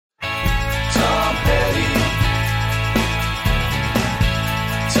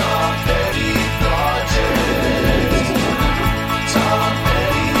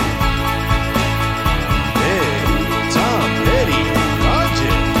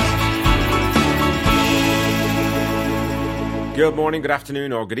Good morning, good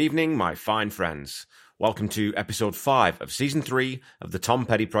afternoon, or good evening, my fine friends. Welcome to episode 5 of season 3 of the Tom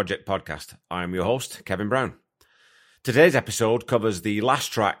Petty Project podcast. I am your host, Kevin Brown. Today's episode covers the last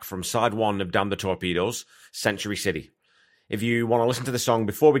track from side 1 of Damn the Torpedoes, Century City. If you want to listen to the song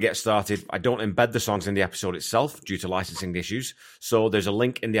before we get started, I don't embed the songs in the episode itself due to licensing issues, so there's a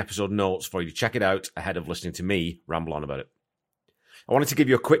link in the episode notes for you to check it out ahead of listening to me ramble on about it. I wanted to give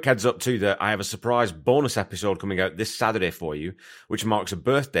you a quick heads up too that I have a surprise bonus episode coming out this Saturday for you, which marks a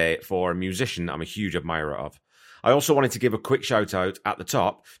birthday for a musician I'm a huge admirer of. I also wanted to give a quick shout out at the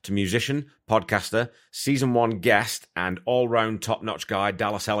top to musician, podcaster, season 1 guest, and all-round top-notch guy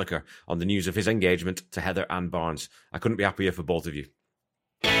Dallas Elliker on the news of his engagement to Heather Ann Barnes. I couldn't be happier for both of you.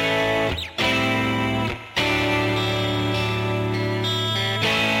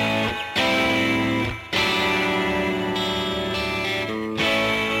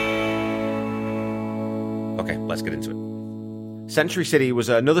 Okay, let's get into it. Century City was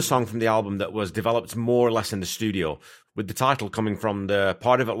another song from the album that was developed more or less in the studio, with the title coming from the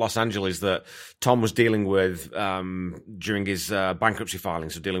part of it, Los Angeles, that Tom was dealing with during his bankruptcy filing,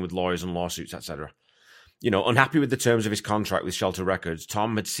 so dealing with lawyers and lawsuits, etc. You know, unhappy with the terms of his contract with Shelter Records,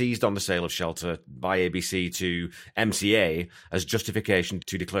 Tom had seized on the sale of Shelter by ABC to MCA as justification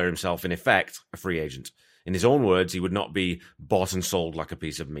to declare himself, in effect, a free agent. In his own words, he would not be bought and sold like a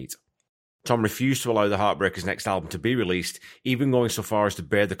piece of meat. Tom refused to allow the Heartbreakers' next album to be released, even going so far as to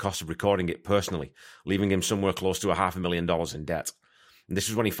bear the cost of recording it personally, leaving him somewhere close to $500,000 in debt. And this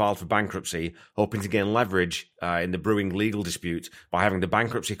was when he filed for bankruptcy, hoping to gain leverage in the brewing legal dispute by having the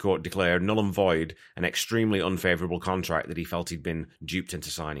bankruptcy court declare null and void an extremely unfavourable contract that he felt he'd been duped into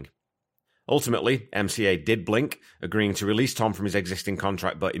signing. Ultimately, MCA did blink, agreeing to release Tom from his existing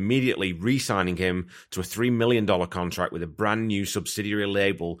contract, but immediately re-signing him to a $3 million contract with a brand new subsidiary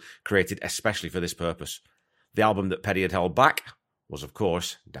label created especially for this purpose. The album that Petty had held back was, of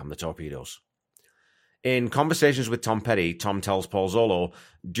course, Damn the Torpedoes. In conversations with Tom Petty, Tom tells Paul Zolo,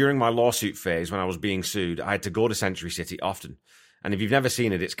 during my lawsuit phase when I was being sued, I had to go to Century City often. And if you've never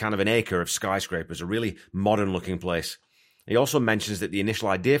seen it, it's kind of an acre of skyscrapers, a really modern-looking place. He also mentions that the initial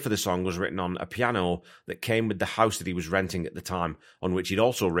idea for the song was written on a piano that came with the house that he was renting at the time, on which he'd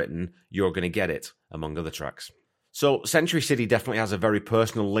also written You're Gonna Get It, among other tracks. So Century City definitely has a very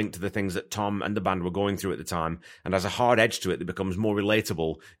personal link to the things that Tom and the band were going through at the time, and has a hard edge to it that becomes more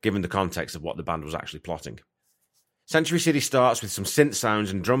relatable given the context of what the band was actually plotting. Century City starts with some synth sounds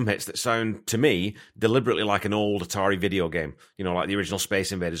and drum hits that sound, to me, deliberately like an old Atari video game, you know, like the original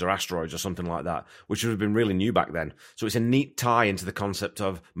Space Invaders or Asteroids or something like that, which would have been really new back then. So it's a neat tie into the concept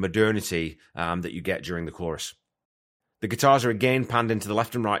of modernity that you get during the chorus. The guitars are again panned into the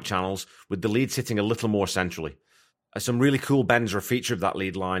left and right channels, with the lead sitting a little more centrally. Some really cool bends are a feature of that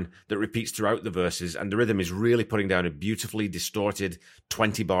lead line that repeats throughout the verses, and the rhythm is really putting down a beautifully distorted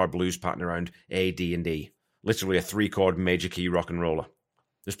 20-bar blues pattern around A, D, and E. Literally a 3-chord major key rock and roller.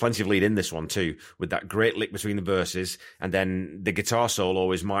 There's plenty of lead in this one too, with that great lick between the verses, and then the guitar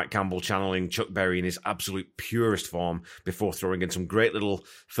solo is Mike Campbell channeling Chuck Berry in his absolute purest form before throwing in some great little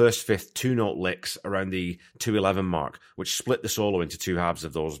first-fifth 2-note licks around the 2:11 mark, which split the solo into 2 halves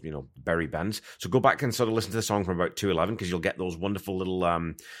of those, you know, Berry bends. So go back and sort of listen to the song from about 2:11 because you'll get those wonderful little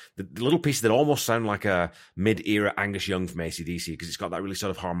the little pieces that almost sound like a mid-era Angus Young from AC/DC because it's got that really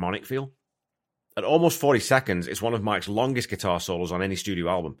sort of harmonic feel. At almost 40 seconds, it's one of Mike's longest guitar solos on any studio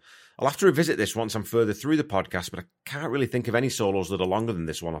album. I'll have to revisit this once I'm further through the podcast, but I can't really think of any solos that are longer than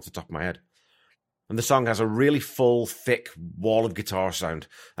this one off the top of my head. And the song has a really full, thick wall of guitar sound,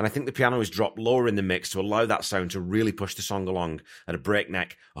 and I think the piano is dropped lower in the mix to allow that sound to really push the song along at a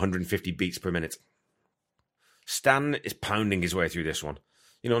breakneck 150 beats per minute. Stan is pounding his way through this one.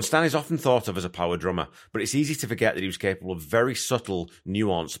 You know, and Stan is often thought of as a power drummer, but it's easy to forget that he was capable of very subtle,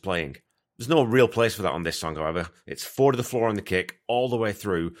 nuanced playing. There's no real place for that on this song, however. It's 4 to the floor on the kick all the way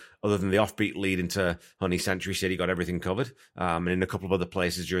through, other than the offbeat lead into Honey Century City got everything covered, and in a couple of other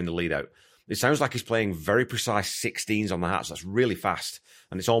places during the lead out. It sounds like he's playing very precise 16s on the hat, so that's really fast,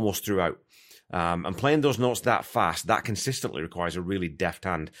 and it's almost throughout. And playing those notes that fast, that consistently requires a really deft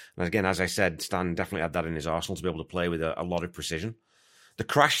hand. And again, as I said, Stan definitely had that in his arsenal to be able to play with a lot of precision. The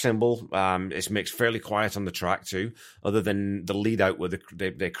crash cymbal is mixed fairly quiet on the track too, other than the lead out where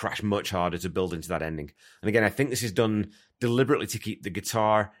they crash much harder to build into that ending. And again, I think this is done deliberately to keep the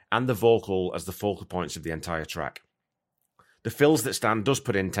guitar and the vocal as the focal points of the entire track. The fills that Stan does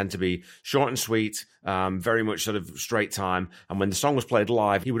put in tend to be short and sweet, very much sort of straight time. And when the song was played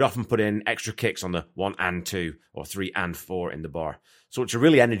live, he would often put in extra kicks on the 1 and 2 or 3 and 4 in the bar. So it's a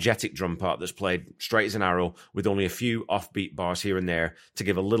really energetic drum part that's played straight as an arrow with only a few offbeat bars here and there to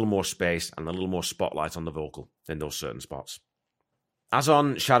give a little more space and a little more spotlight on the vocal in those certain spots. As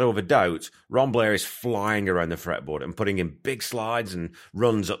on Shadow of a Doubt, Ron Blair is flying around the fretboard and putting in big slides and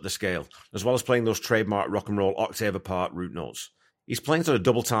runs up the scale, as well as playing those trademark rock and roll octave apart root notes. He's playing sort of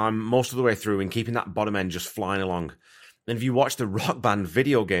double time most of the way through and keeping that bottom end just flying along. And if you watch the Rock Band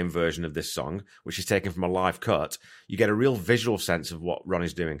video game version of this song, which is taken from a live cut, you get a real visual sense of what Ron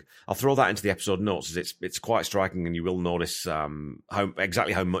is doing. I'll throw that into the episode notes, as it's quite striking, and you will notice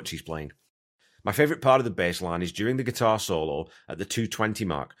exactly how much he's playing. My favourite part of the bass line is during the guitar solo at the 220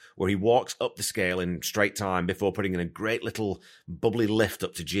 mark, where he walks up the scale in straight time before putting in a great little bubbly lift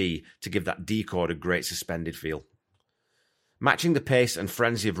up to G to give that D chord a great suspended feel. Matching the pace and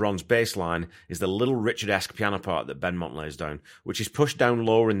frenzy of Ron's bass line is the Little Richard-esque piano part that Benmont lays down, which is pushed down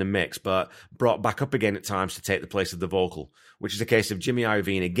lower in the mix but brought back up again at times to take the place of the vocal, which is a case of Jimmy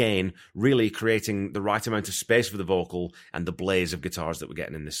Iovine again really creating the right amount of space for the vocal and the blaze of guitars that we're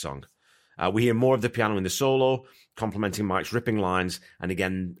getting in this song. We hear more of the piano in the solo, complementing Mike's ripping lines, and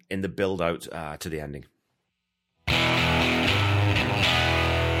again in the build-out to the ending.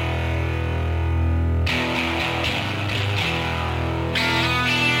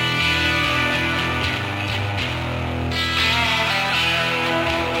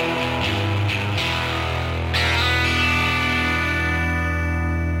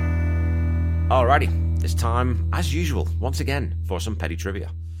 Alrighty, it's time, as usual, once again, for some petty trivia.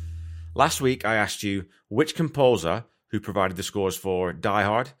 Last week, I asked you which composer who provided the scores for Die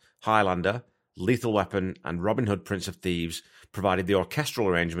Hard, Highlander, Lethal Weapon, and Robin Hood, Prince of Thieves provided the orchestral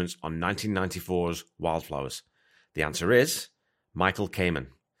arrangements on 1994's Wildflowers. The answer is Michael Kamen.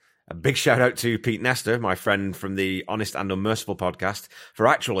 A big shout out to Pete Nestor, my friend from the Honest and Unmerciful podcast, for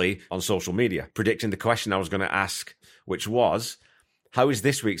actually, on social media, predicting the question I was going to ask, which was, how is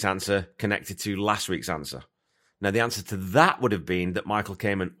this week's answer connected to last week's answer? Now, the answer to that would have been that Michael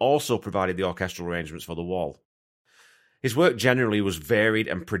Kamen also provided the orchestral arrangements for The Wall. His work generally was varied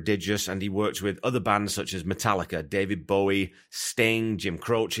and prodigious, and he worked with other bands such as Metallica, David Bowie, Sting, Jim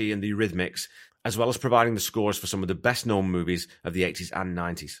Croce, and the Eurythmics, as well as providing the scores for some of the best-known movies of the 80s and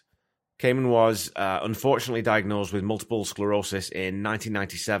 90s. Kamen was unfortunately diagnosed with multiple sclerosis in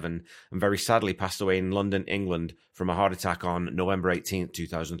 1997 and very sadly passed away in London, England from a heart attack on November 18,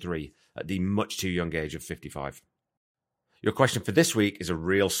 2003, at the much too young age of 55. Your question for this week is a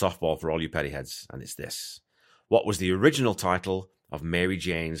real softball for all you pettyheads, and it's this. What was the original title of Mary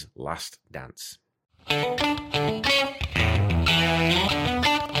Jane's Last Dance?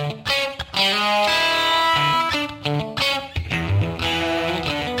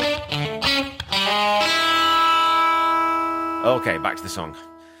 Okay, back to the song.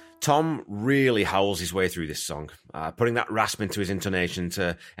 Tom really howls his way through this song, putting that rasp into his intonation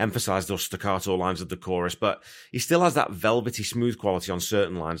to emphasize those staccato lines of the chorus, but he still has that velvety smooth quality on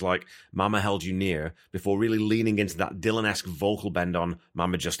certain lines like Mama Held You Near, before really leaning into that Dylan-esque vocal bend on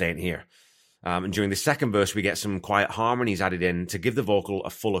Mama Just Ain't Here. And during the second verse, we get some quiet harmonies added in to give the vocal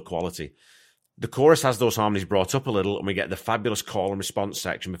a fuller quality. The chorus has those harmonies brought up a little, and we get the fabulous call and response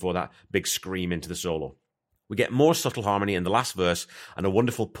section before that big scream into the solo. We get more subtle harmony in the last verse and a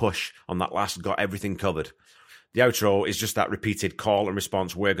wonderful push on that last got everything covered. The outro is just that repeated call and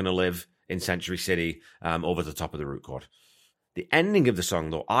response, we're going to live in Century City, over the top of the root chord. The ending of the song,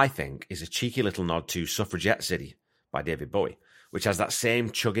 though, I think, is a cheeky little nod to Suffragette City by David Bowie, which has that same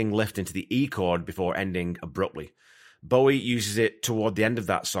chugging lift into the E chord before ending abruptly. Bowie uses it toward the end of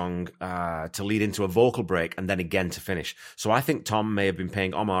that song to lead into a vocal break and then again to finish. So I think Tom may have been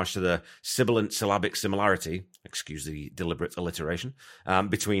paying homage to the sibilant syllabic similarity, excuse the deliberate alliteration,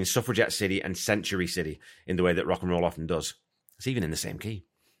 between Suffragette City and Century City in the way that rock and roll often does. It's even in the same key.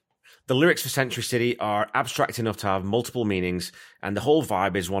 The lyrics for Century City are abstract enough to have multiple meanings, and the whole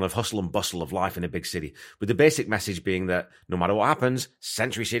vibe is one of hustle and bustle of life in a big city, with the basic message being that no matter what happens,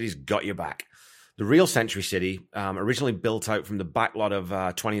 Century City's got your back. The real Century City, originally built out from the backlot of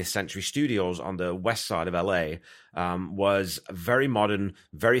 20th Century Studios on the west side of LA, was a very modern,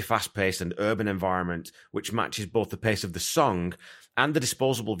 very fast-paced and urban environment, which matches both the pace of the song and the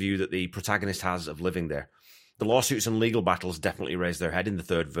disposable view that the protagonist has of living there. The lawsuits and legal battles definitely raise their head in the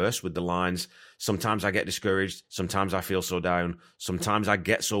third verse with the lines, sometimes I get discouraged, sometimes I feel so down, sometimes I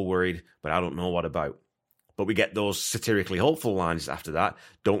get so worried, but I don't know what about. But we get those satirically hopeful lines after that.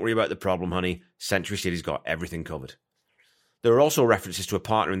 Don't worry about the problem, honey. Century City's got everything covered. There are also references to a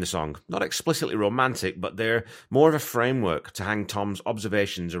partner in the song. Not explicitly romantic, but they're more of a framework to hang Tom's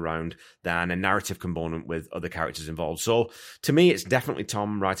observations around than a narrative component with other characters involved. So, to me, it's definitely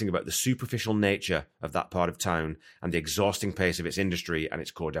Tom writing about the superficial nature of that part of town and the exhausting pace of its industry and its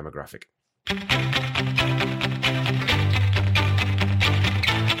core demographic.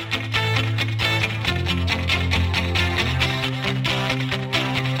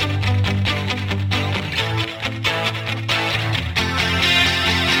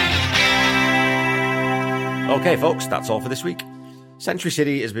 Okay, folks, that's all for this week. Century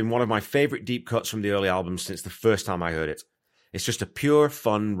City has been one of my favourite deep cuts from the early albums since the first time I heard it. It's just a pure,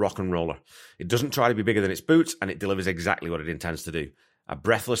 fun rock and roller. It doesn't try to be bigger than its boots, and it delivers exactly what it intends to do. A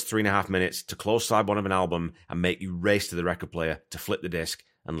breathless 3.5 minutes to close side one of an album and make you race to the record player to flip the disc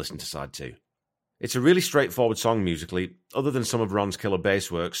and listen to side 2. It's a really straightforward song musically, other than some of Ron's killer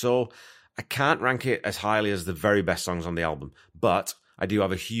bass work, so I can't rank it as highly as the very best songs on the album, but I do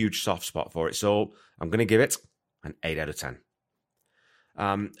have a huge soft spot for it, so I'm going to give it an 8 out of 10.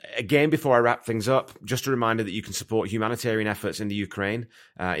 Again, before I wrap things up, just a reminder that you can support humanitarian efforts in the Ukraine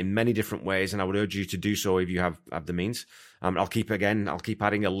in many different ways, and I would urge you to do so if you have the means. I'll keep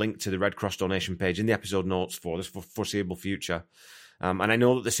adding a link to the Red Cross donation page in the episode notes for this foreseeable future. And I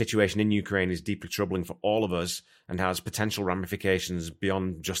know that the situation in Ukraine is deeply troubling for all of us and has potential ramifications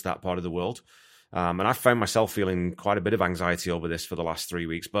beyond just that part of the world. And I found myself feeling quite a bit of anxiety over this for the last 3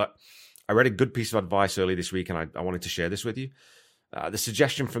 weeks, but I read a good piece of advice early this week, and I wanted to share this with you. The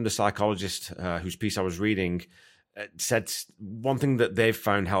suggestion from the psychologist whose piece I was reading said one thing that they've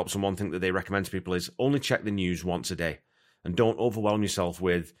found helps, and one thing that they recommend to people is only check the news once a day, and don't overwhelm yourself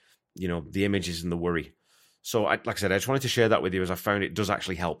with, the images and the worry. So, like I said, I just wanted to share that with you, as I found it does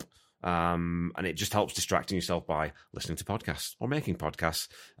actually help. And it just helps distracting yourself by listening to podcasts or making podcasts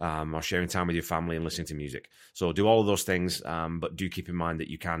or sharing time with your family and listening to music. So do all of those things, but do keep in mind that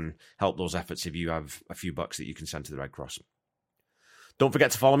you can help those efforts if you have a few bucks that you can send to the Red Cross. Don't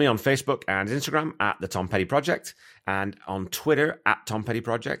forget to follow me on Facebook and Instagram at The Tom Petty Project, and on Twitter at Tom Petty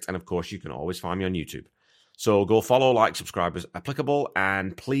Project. And of course, you can always find me on YouTube. So go follow, like, subscribe as applicable,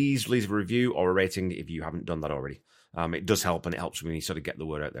 and please leave a review or a rating if you haven't done that already. It does help, and it helps me sort of get the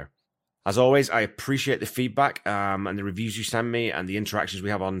word out there. As always, I appreciate the feedback and the reviews you send me and the interactions we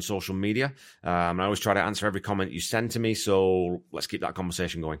have on social media. I always try to answer every comment you send to me, so let's keep that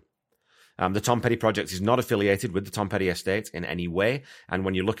conversation going. The Tom Petty Project is not affiliated with the Tom Petty Estate in any way, and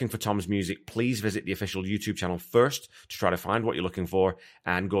when you're looking for Tom's music, please visit the official YouTube channel first to try to find what you're looking for,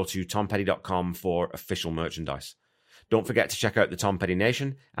 and go to tompetty.com for official merchandise. Don't forget to check out the Tom Petty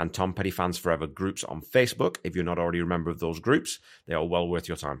Nation and Tom Petty Fans Forever groups on Facebook if you're not already a member of those groups. They are well worth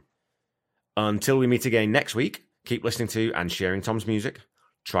your time. Until we meet again next week, keep listening to and sharing Tom's music.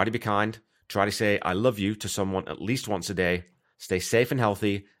 Try to be kind. Try to say I love you to someone at least once a day. Stay safe and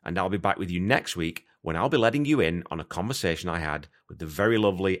healthy, and I'll be back with you next week when I'll be letting you in on a conversation I had with the very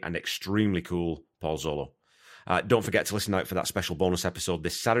lovely and extremely cool Paul Zolo. Don't forget to listen out for that special bonus episode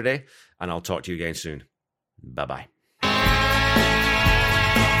this Saturday, and I'll talk to you again soon. Bye-bye.